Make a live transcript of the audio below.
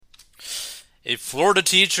A Florida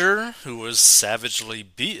teacher who was savagely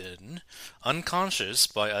beaten unconscious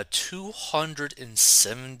by a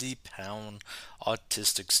 270-pound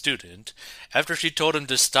autistic student after she told him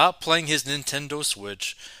to stop playing his Nintendo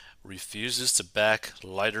Switch refuses to back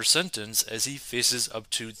lighter sentence as he faces up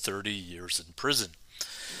to 30 years in prison.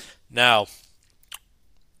 Now,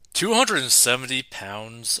 270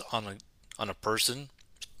 pounds on a person,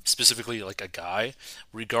 specifically like a guy,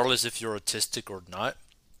 regardless if you're autistic or not,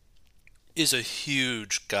 is a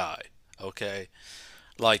huge guy. Okay?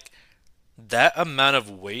 Like that amount of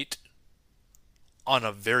weight on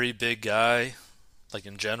a very big guy, like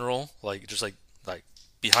in general, like just like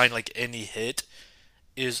behind like any hit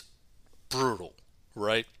is brutal,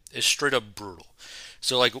 right? It's straight up brutal.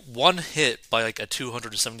 So like one hit by like a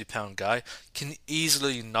 270-pound guy can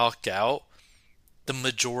easily knock out the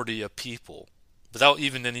majority of people without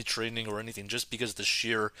even any training or anything, just because of the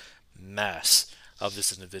sheer mass of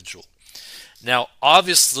this individual. Now,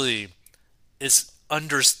 obviously, it's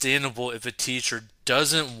understandable if a teacher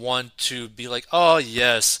doesn't want to be like, oh,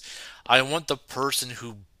 yes, I want the person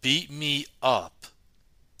who beat me up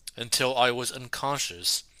until I was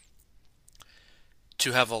unconscious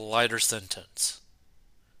to have a lighter sentence.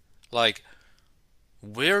 Like,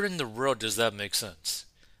 where in the world does that make sense?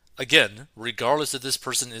 Again, regardless if this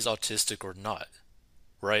person is autistic or not,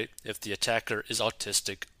 right? If the attacker is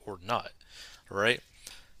autistic or not, right?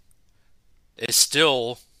 It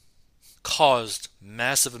still caused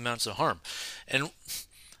massive amounts of harm. And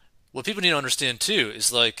what people need to understand too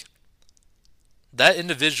is like that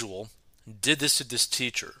individual did this to this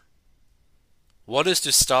teacher. What is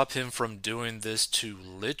to stop him from doing this to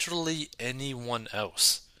literally anyone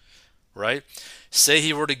else? Right? Say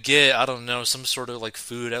he were to get, I don't know, some sort of like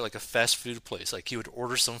food at like a fast food place. Like he would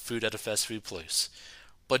order some food at a fast food place,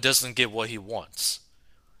 but doesn't get what he wants.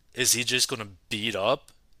 Is he just going to beat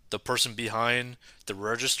up the person behind the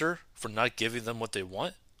register for not giving them what they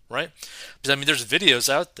want? Right? Because I mean, there's videos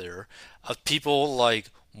out there of people like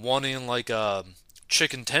wanting like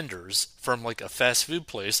chicken tenders from like a fast food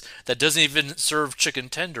place that doesn't even serve chicken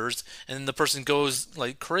tenders, and then the person goes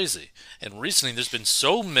like crazy. And recently, there's been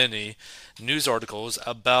so many news articles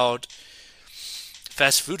about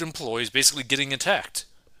fast food employees basically getting attacked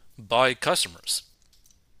by customers.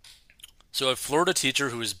 So, a Florida teacher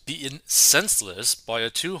who was beaten senseless by a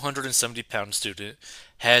 270-pound student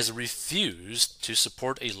has refused to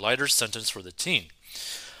support a lighter sentence for the teen.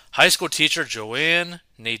 High school teacher Joanne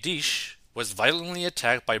Nadish was violently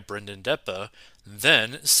attacked by Brendan Deppa,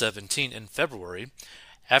 then 17, in February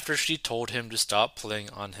after she told him to stop playing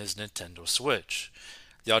on his Nintendo Switch.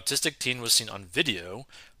 The autistic teen was seen on video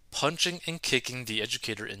punching and kicking the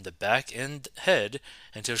educator in the back and head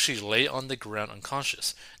until she lay on the ground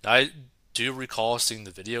unconscious. Now, I do recall seeing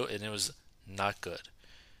the video, and it was not good.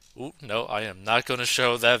 Ooh, no, I am not going to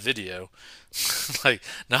show that video. Like,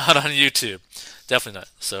 not on YouTube. Definitely not.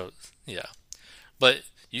 So, yeah. But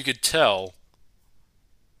you could tell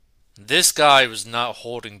this guy was not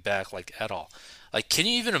holding back, like, at all. Like, can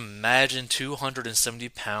you even imagine 270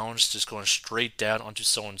 pounds just going straight down onto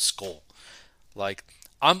someone's skull? Like,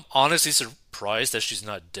 I'm honestly surprised that she's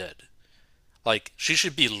not dead. Like, she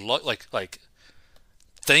should be, like,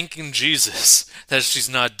 thanking Jesus that she's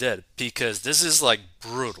not dead, because this is like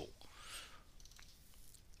brutal.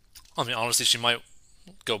 I mean, honestly, she might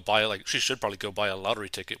go buy like she should probably go buy a lottery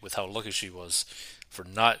ticket with how lucky she was for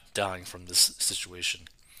not dying from this situation.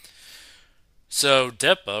 So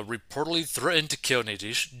Depa reportedly threatened to kill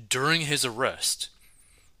Nadish during his arrest.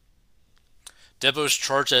 Depa was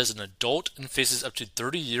charged as an adult and faces up to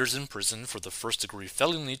 30 years in prison for the first-degree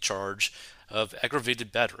felony charge of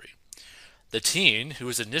aggravated battery. The teen, who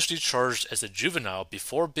was initially charged as a juvenile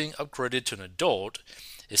before being upgraded to an adult,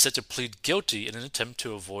 is set to plead guilty in an attempt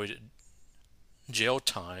to avoid jail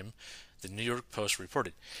time, the New York Post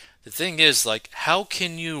reported. The thing is, like, how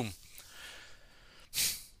can you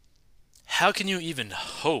even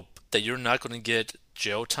hope that you're not going to get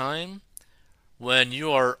jail time when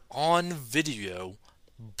you are on video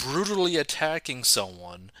brutally attacking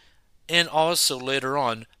someone and also later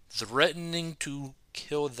on threatening to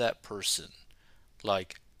kill that person?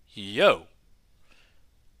 Like, yo,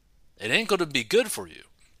 it ain't going to be good for you.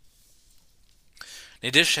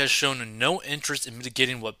 Nadish has shown no interest in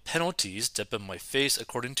mitigating what penalties Depa might face,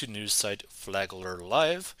 according to news site Flagler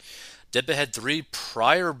Live. Depa had 3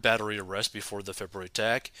 prior battery arrests before the February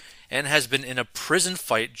attack and has been in a prison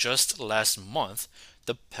fight just last month,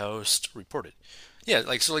 the Post reported. Yeah,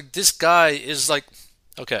 like, so, like, this guy is like,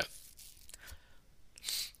 okay,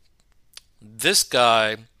 this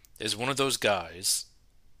guy is one of those guys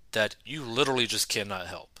that you literally just cannot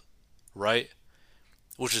help, right?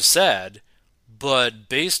 Which is sad but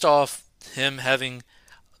based off him having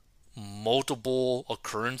multiple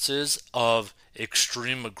occurrences of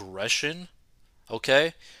extreme aggression,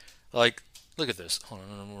 okay? Like, look at this. Hold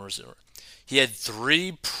on, where is it? He had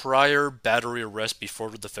 3 prior battery arrests before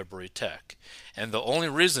the February attack. And the only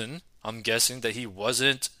reason I'm guessing that he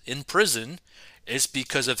wasn't in prison is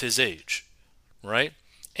because of his age, right?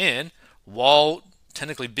 And while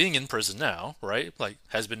technically being in prison now, right? Like,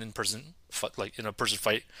 has been in prison, like in a prison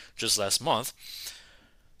fight just last month,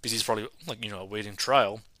 because he's probably, like, awaiting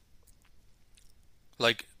trial.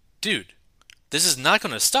 Like, dude, this is not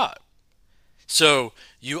going to stop. So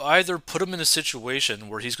you either put him in a situation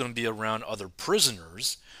where he's going to be around other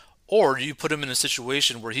prisoners, or you put him in a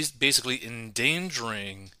situation where he's basically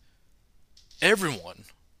endangering everyone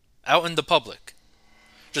out in the public,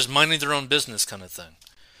 just minding their own business kind of thing.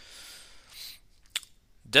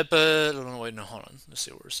 Depa, no, wait, no, hold on. Let's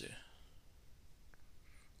see, where's he?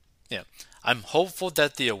 Yeah. I'm hopeful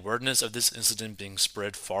that the awareness of this incident being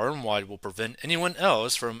spread far and wide will prevent anyone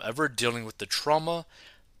else from ever dealing with the trauma,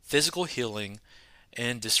 physical healing,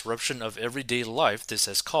 and disruption of everyday life this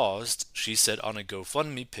has caused, she said on a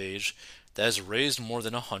GoFundMe page that has raised more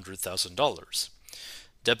than $100,000.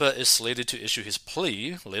 Depa is slated to issue his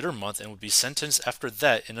plea later month and will be sentenced after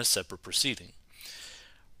that in a separate proceeding.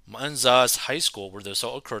 Manza's high school where the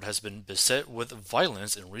assault occurred has been beset with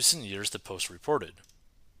violence in recent years, the Post reported.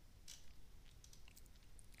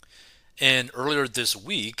 And earlier this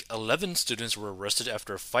week, 11 students were arrested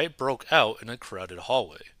after a fight broke out in a crowded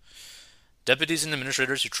hallway. Deputies and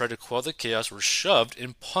administrators who tried to quell the chaos were shoved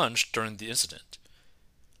and punched during the incident.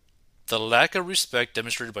 The lack of respect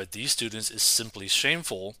demonstrated by these students is simply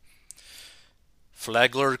shameful,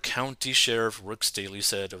 Flagler County Sheriff Rick Staley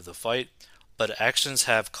said of the fight, but actions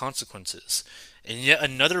have consequences. In yet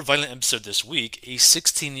another violent episode this week, a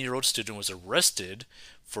 16-year-old student was arrested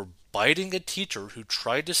for biting a teacher who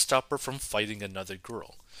tried to stop her from fighting another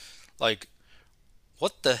girl. Like,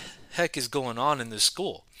 what the heck is going on in this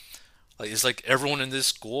school? Like, is like everyone in this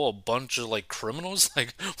school a bunch of like criminals?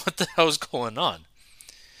 Like, what the hell is going on?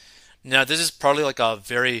 Now, this is probably like a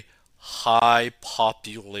very high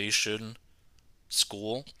population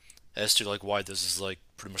school as to like why this is like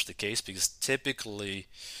pretty much the case, because typically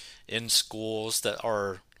in schools that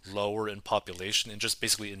are lower in population and just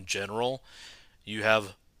basically in general, you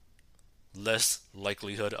have less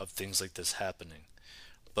likelihood of things like this happening.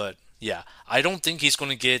 But yeah, I don't think he's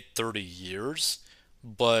going to get 30 years,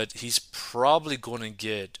 but he's probably going to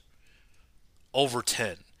get over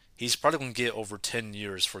 10. He's probably going to get over 10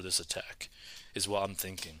 years for this attack, is what I'm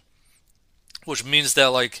thinking. Which means that,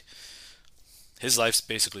 like, his life's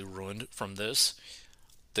basically ruined from this.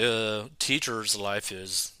 The teacher's life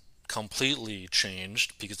is completely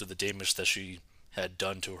changed because of the damage that she had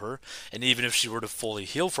done to her. And even if she were to fully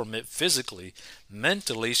heal from it physically,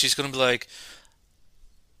 mentally, she's going to be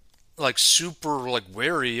like super like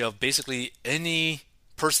wary of basically any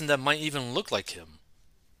person that might even look like him.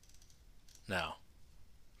 Now,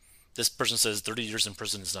 this person says 30 years in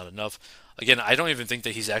prison is not enough. Again, I don't even think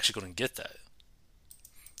that he's actually going to get that.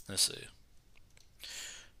 Let's see.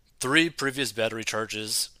 3 previous battery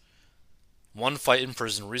charges, 1 fight in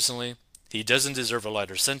prison recently. He doesn't deserve a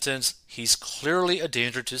lighter sentence. He's clearly a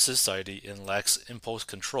danger to society and lacks impulse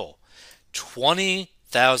control.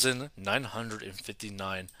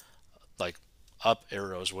 20,959 like up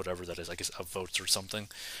arrows, whatever that is, I guess up votes or something,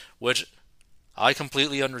 which I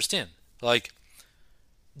completely understand. Like,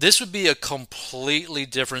 this would be a completely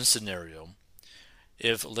different scenario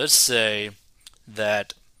if, let's say,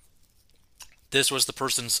 that this was the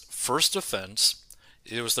person's first offense.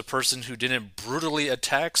 It was the person who didn't brutally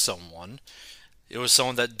attack someone. It was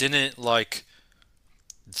someone that didn't, like,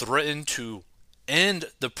 threaten to end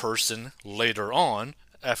the person later on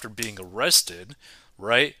after being arrested,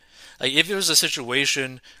 right? Like, if it was a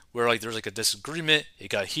situation where, like, there's like a disagreement, it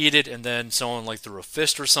got heated, and then someone like threw a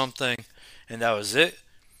fist or something, and that was it,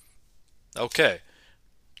 okay,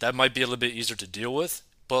 that might be a little bit easier to deal with.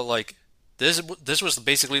 But like, this was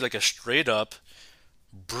basically like a straight up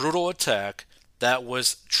brutal attack that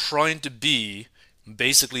was trying to be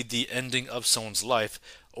basically the ending of someone's life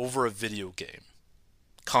over a video game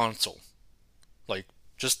console. Like,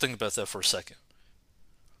 just think about that for a second.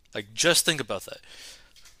 Like, just think about that.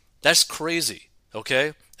 That's crazy,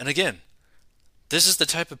 okay? And again, this is the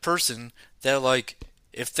type of person that, like,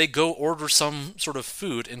 if they go order some sort of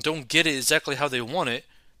food and don't get it exactly how they want it,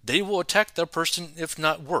 they will attack that person, if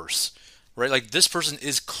not worse, right? Like, this person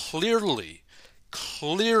is clearly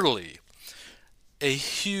a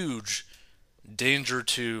huge danger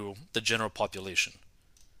to the general population.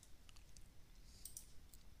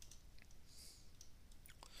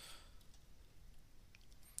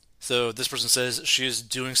 So this person says she is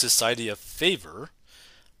doing society a favor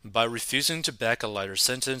by refusing to back a lighter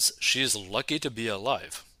sentence. She is lucky to be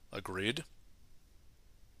alive. Agreed?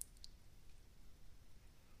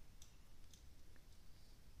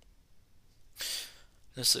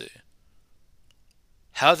 Let's see.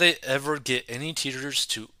 How they ever get any teachers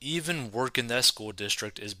to even work in that school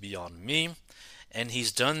district is beyond me. And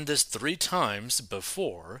he's done this 3 times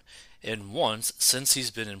before, and once since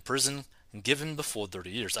he's been in prison, given before 30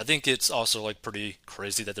 years. I think it's also like pretty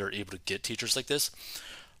crazy that they're able to get teachers like this.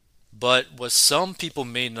 But what some people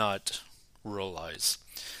may not realize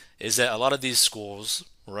is that a lot of these schools,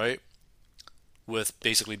 right, with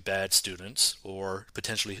basically bad students or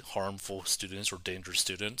potentially harmful students or dangerous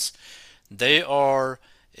students, they are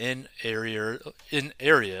in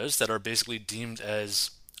areas that are basically deemed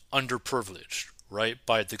as underprivileged, right,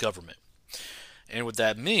 by the government. And what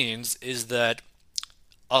that means is that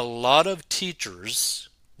a lot of teachers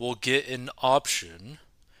will get an option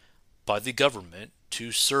by the government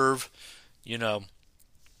to serve, you know,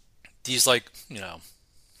 these like,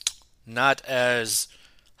 not as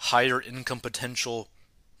higher income potential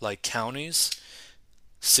like counties,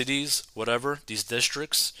 cities, whatever, these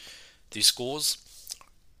districts, these schools.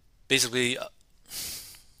 Basically,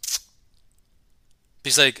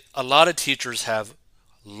 because like a lot of teachers have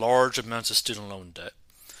large amounts of student loan debt.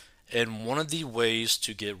 And one of the ways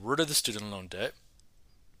to get rid of the student loan debt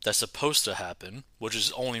that's supposed to happen, which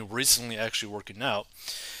is only recently actually working out,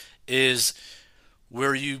 is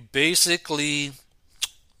where you basically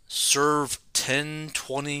serve 10,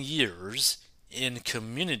 20 years in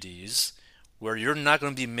communities where you're not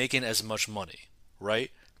going to be making as much money, right?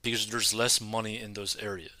 Because there's less money in those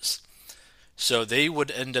areas. So they would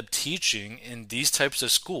end up teaching in these types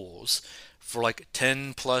of schools for like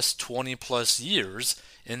 10 plus, 20 plus years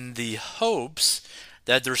in the hopes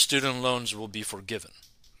that their student loans will be forgiven.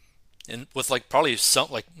 And with like probably some,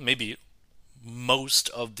 like maybe most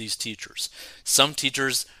of these teachers. Some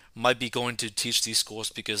teachers might be going to teach these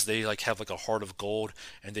schools because they like have like a heart of gold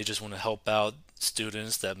and they just want to help out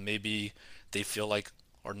students that maybe they feel like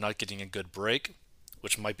are not getting a good break,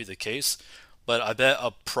 which might be the case. But I bet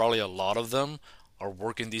probably a lot of them are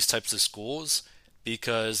working these types of schools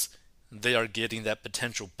because they are getting that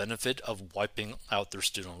potential benefit of wiping out their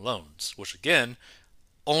student loans, which again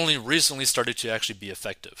only recently started to actually be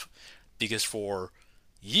effective. Because for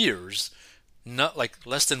years, not like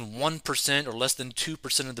less than 1% or less than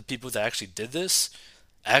 2% of the people that actually did this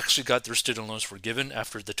actually got their student loans forgiven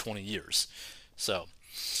after the 20 years. So,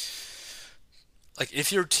 like,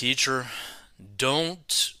 if you're a teacher,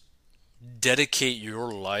 don't dedicate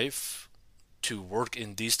your life to work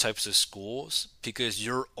in these types of schools because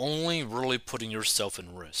you're only really putting yourself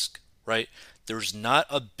in risk, right? There's not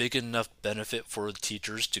a big enough benefit for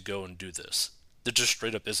teachers to go and do this. There just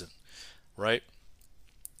straight up isn't, right?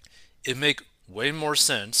 It make way more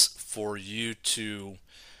sense for you to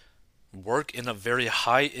work in a very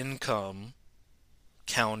high income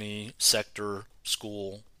county, sector,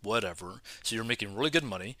 school, whatever. So you're making really good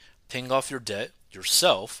money, paying off your debt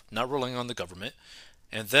yourself, not relying on the government,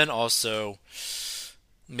 and then also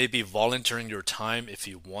maybe volunteering your time if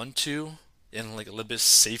you want to in like a little bit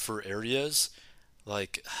safer areas.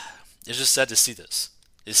 Like it's just sad to see this.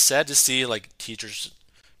 It's sad to see like teachers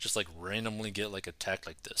just like randomly get like attacked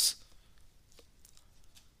like this.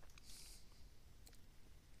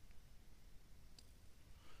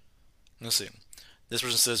 Let's see. This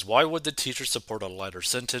person says, why would the teacher support a lighter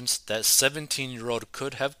sentence? That 17-year-old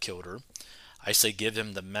could have killed her. I say give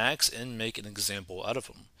him the max and make an example out of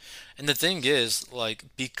him. And the thing is, like,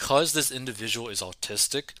 because this individual is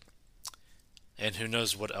autistic, and who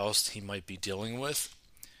knows what else he might be dealing with,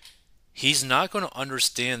 he's not going to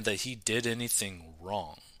understand that he did anything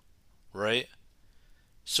wrong, right?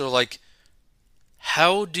 So, like,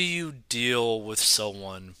 how do you deal with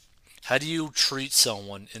someone? How do you treat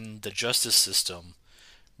someone in the justice system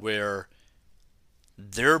where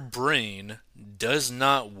their brain does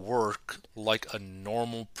not work like a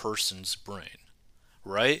normal person's brain,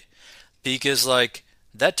 right? Because, like,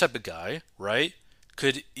 that type of guy, right,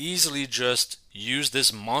 could easily just use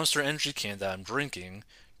this monster energy can that I'm drinking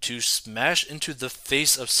to smash into the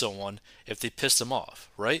face of someone if they piss them off,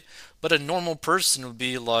 right? But a normal person would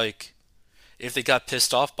be like, if they got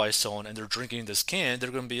pissed off by someone and they're drinking this can,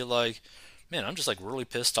 they're going to be like, man, I'm just like really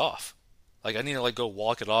pissed off. Like I need to like go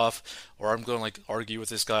walk it off, or I'm going to like argue with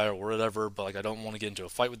this guy or whatever. But like I don't want to get into a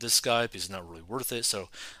fight with this guy because it's not really worth it. So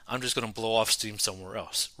I'm just going to blow off steam somewhere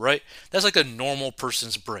else, right? That's like a normal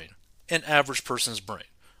person's brain, an average person's brain,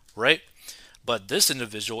 right? But this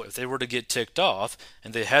individual, if they were to get ticked off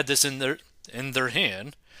and they had this in their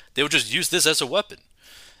hand, they would just use this as a weapon.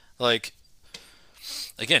 Like,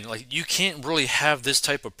 again, like you can't really have this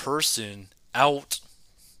type of person out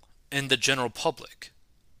in the general public,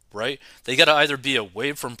 right? They got to either be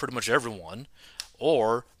away from pretty much everyone,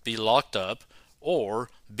 or be locked up,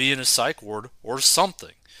 or be in a psych ward, or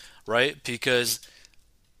something, right? Because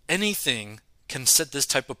anything can set this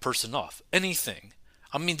type of person off. Anything.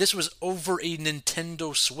 I mean, this was over a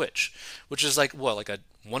Nintendo Switch, which is like what, like a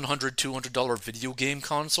 $100, $200 video game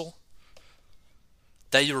console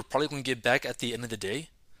that you were probably going to get back at the end of the day.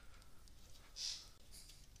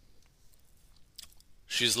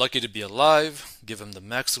 She's lucky to be alive. Give him the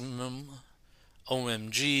maximum.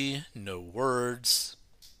 OMG, no words.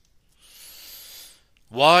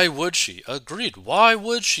 Why would she? Agreed. Why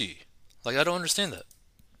would she? Like, I don't understand that.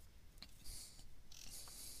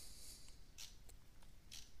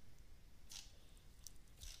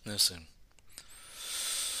 Listen.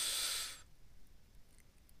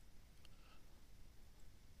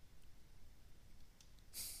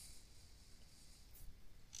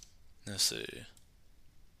 Let's see.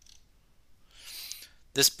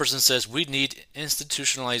 This person says we need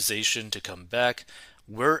institutionalization to come back.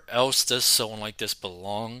 Where else does someone like this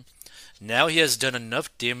belong? Now he has done enough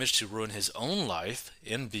damage to ruin his own life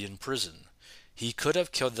and be in prison. He could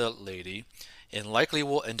have killed that lady, and likely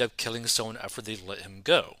will end up killing someone after they let him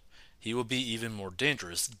go. He will be even more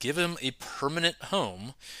dangerous. Give him a permanent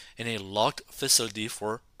home in a locked facility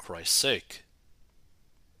for Christ's sake.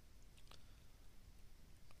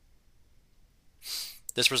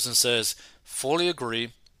 This person says, fully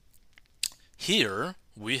agree. Here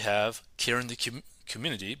we have care in the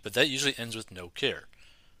community, but that usually ends with no care.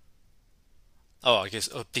 Oh, I guess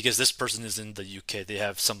because this person is in the UK, they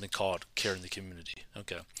have something called care in the community.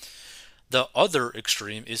 Okay. The other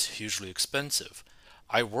extreme is hugely expensive.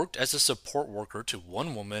 I worked as a support worker to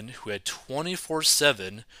one woman who had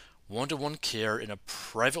 24/7 one-to-one care in a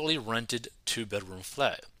privately rented two-bedroom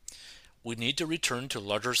flat. We need to return to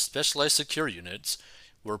larger specialized secure units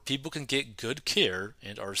where people can get good care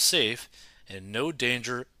and are safe and no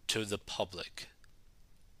danger to the public.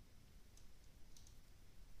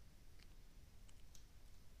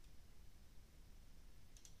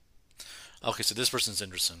 Okay, so this person's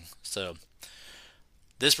interesting. So,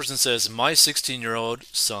 this person says, my 16-year-old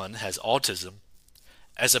son has autism.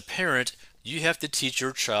 As a parent, you have to teach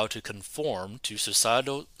your child to conform to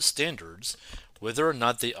societal standards, whether or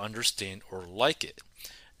not they understand or like it.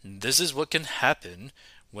 This is what can happen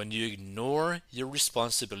when you ignore your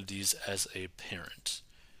responsibilities as a parent.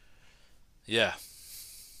 Yeah,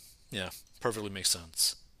 yeah, perfectly makes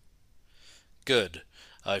sense. Good.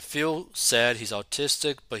 I feel sad he's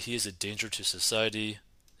autistic, but he is a danger to society.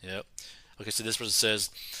 Yep. Okay, so this person says,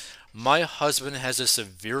 my husband has a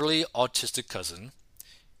severely autistic cousin.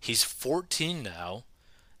 He's 14 now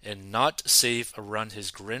and not safe around his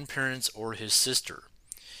grandparents or his sister.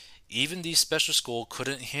 Even the special school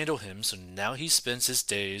couldn't handle him, so now he spends his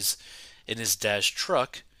days in his dad's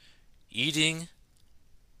truck eating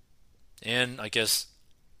and I guess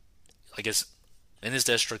in his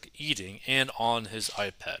dad's truck eating and on his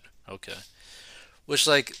iPad. Okay. Which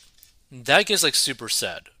like that gets like super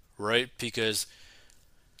sad, right? Because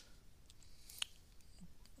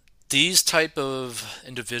these type of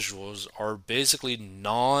individuals are basically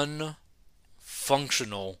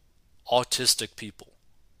non-functional autistic people,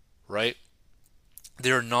 right?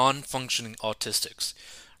 They're non-functioning autistics,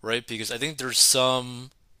 right? Because I think there's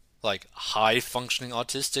some like high functioning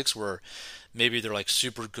autistics where maybe they're like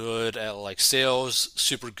super good at like sales,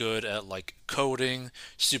 super good at like coding,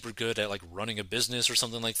 super good at like running a business or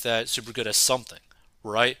something like that, super good at something,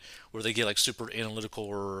 right? Where they get like super analytical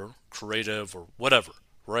or creative or whatever,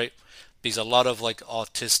 right? Because a lot of like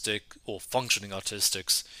autistic or functioning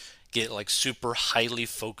autistics get like super highly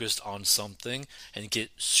focused on something and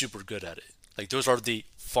get super good at it. Like those are the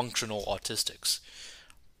functional autistics.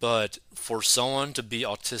 But for someone to be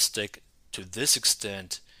autistic to this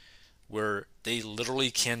extent, where they literally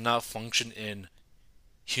cannot function in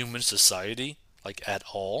human society, like at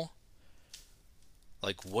all,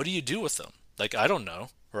 like what do you do with them? Like, I don't know,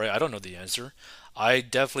 right? I don't know the answer. I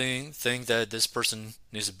definitely think that this person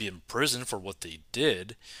needs to be in prison for what they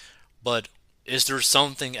did, but is there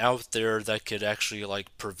something out there that could actually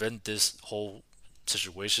like prevent this whole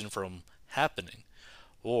situation from happening?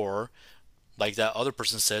 Or like that other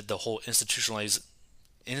person said, the whole institutionalized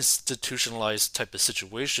type of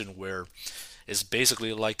situation where it's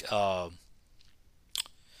basically like what's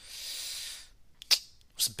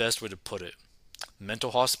the best way to put it?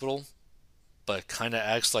 Mental hospital, but kind of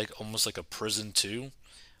acts like almost like a prison too,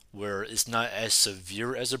 where it's not as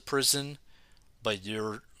severe as a prison, but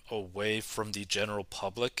you're away from the general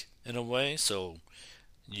public in a way. So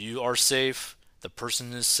You are safe, the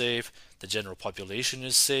person is safe, the general population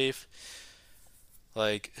is safe.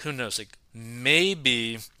 Like, who knows? Like,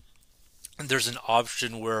 maybe there's an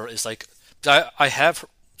option where it's like, I have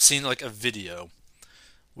seen like a video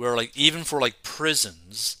where, like, even for like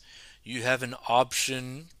prisons, you have an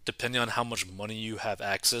option depending on how much money you have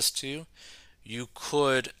access to. You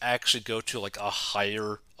could actually go to like a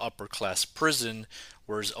higher upper class prison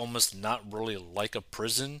where it's almost not really like a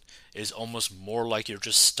prison, is almost more like you're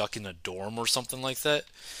just stuck in a dorm or something like that.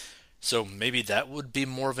 So maybe that would be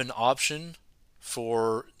more of an option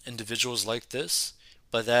for individuals like this,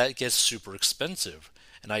 but that gets super expensive.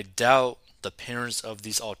 And I doubt the parents of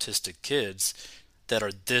these autistic kids that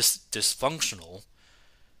are this dysfunctional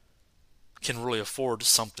can really afford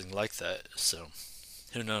something like that. So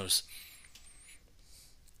who knows?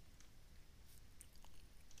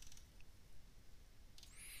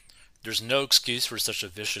 There's no excuse for such a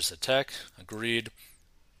vicious attack. Agreed.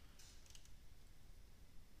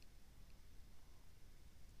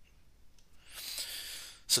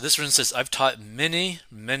 So this one says, I've taught many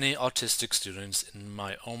autistic students in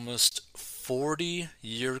my almost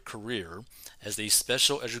 40-year career as a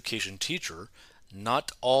special education teacher.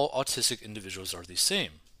 Not all autistic individuals are the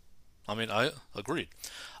same. I mean, I agreed.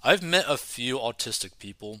 I've met a few autistic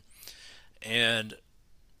people, and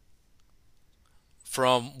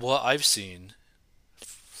from what I've seen,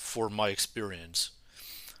 for my experience,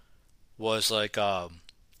 was like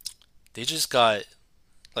they just got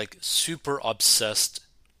like super obsessed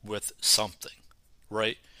with something,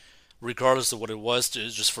 right? Regardless of what it was,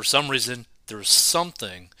 just for some reason there was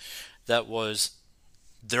something that was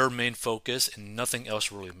their main focus and nothing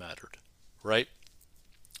else really mattered, right?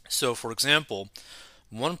 So, for example,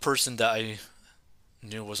 one person that I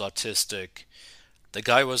knew was autistic, the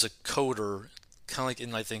guy was a coder, kind of like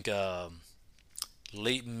in, I think,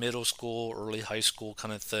 late middle school, early high school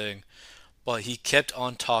kind of thing. But he kept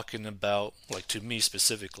on talking about, like to me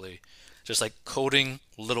specifically, just like coding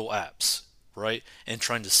little apps, right? And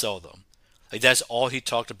trying to sell them. Like that's all he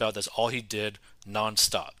talked about. That's all he did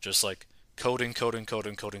nonstop. Just like coding, coding,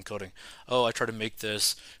 coding, coding, coding. Oh, I try to make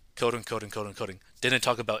this coding, coding, coding, coding. Didn't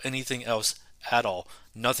talk about anything else at all.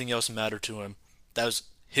 Nothing else mattered to him. That was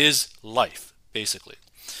his life, basically.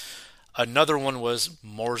 Another one was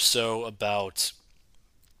more so about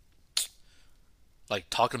like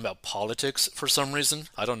talking about politics for some reason.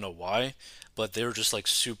 I don't know why, but they were just like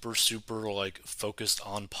super, super like focused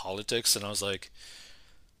on politics, and I was like,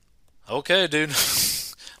 okay, dude.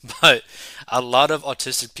 But a lot of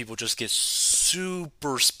autistic people just get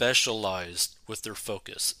super specialized with their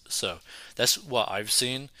focus. So that's what I've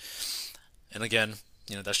seen. And again,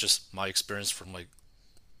 that's just my experience from like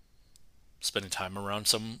spending time around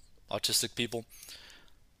some autistic people.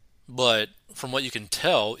 But from what you can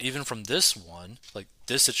tell, even from this one, like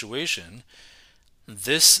this situation,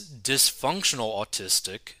 this dysfunctional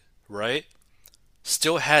autistic, right,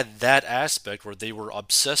 still had that aspect where they were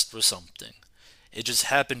obsessed with something. It just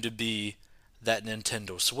happened to be that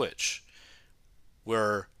Nintendo Switch,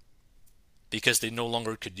 where because they no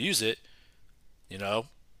longer could use it, you know,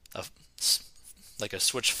 a, like a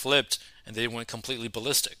switch flipped and they went completely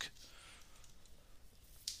ballistic.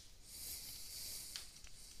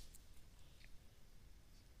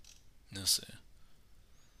 Let's see.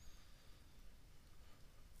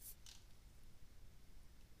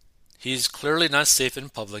 He's clearly not safe in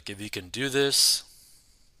public if he can do this.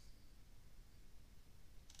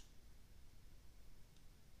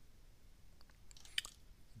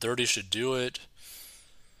 Dirty should do it.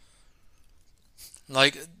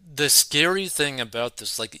 Like, the scary thing about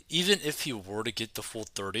this, like, even if he were to get the full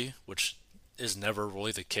 30, which is never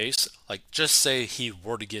really the case, like, just say he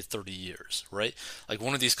were to get 30 years, right? Like,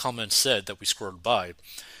 one of these comments said that we scored by,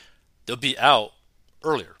 they'll be out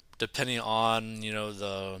earlier, depending on,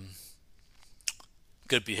 the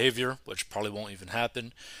good behavior, which probably won't even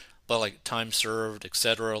happen, but like time served,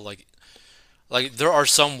 etc. Like there are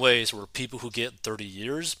some ways where people who get 30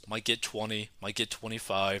 years might get 20, might get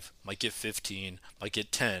 25, might get 15, might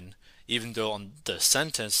get 10, even though on the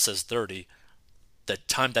sentence says 30, the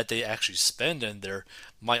time that they actually spend in there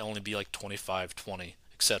might only be like 25, 20,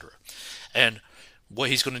 etc. And what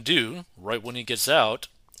he's going to do right when he gets out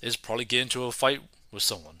is probably get into a fight with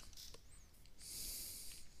someone.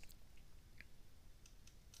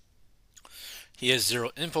 He has zero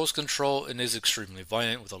impulse control and is extremely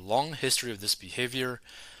violent with a long history of this behavior,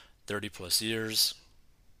 30 plus years.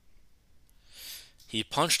 He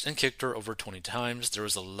punched and kicked her over 20 times. There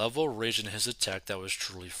was a level of rage in his attack that was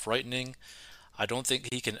truly frightening. I don't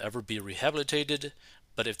think he can ever be rehabilitated,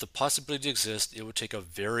 but if the possibility exists, it would take a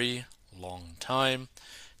very long time.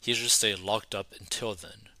 he should stay locked up until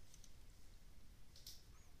then.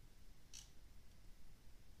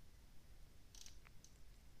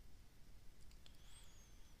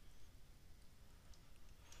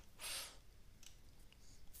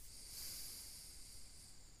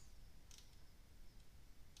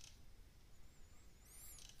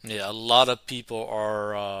 Yeah, a lot of people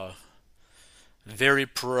are very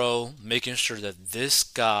pro making sure that this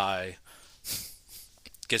guy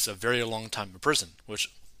gets a very long time in prison, which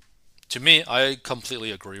to me, I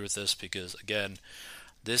completely agree with this because, again,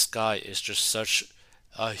 this guy is just such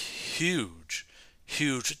a huge,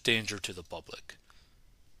 huge danger to the public.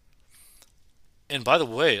 And by the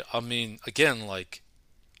way, I mean, again, like,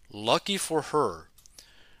 lucky for her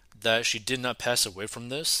that she did not pass away from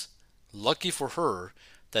this. Lucky for her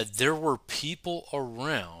that there were people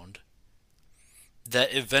around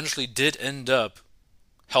that eventually did end up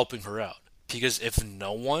helping her out. Because if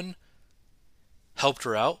no one helped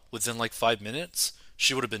her out within like 5 minutes,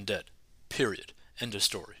 she would have been dead. Period. End of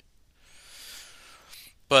story.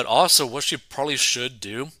 But also, what she probably should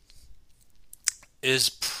do is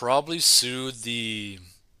probably sue the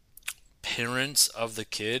parents of the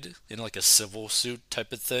kid in like a civil suit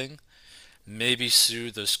type of thing. Maybe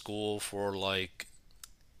sue the school for like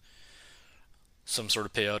some sort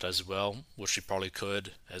of payout as well, which she probably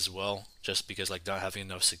could as well, just because like not having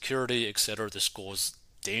enough security, etc. The school is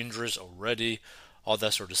dangerous already, all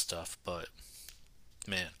that sort of stuff. But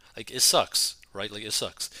man, like it sucks, right? Like it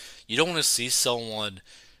sucks. You don't want to see someone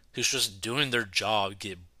who's just doing their job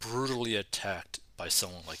get brutally attacked by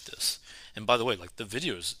someone like this. And by the way, like the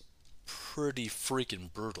video is pretty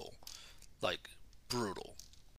freaking brutal. Like brutal.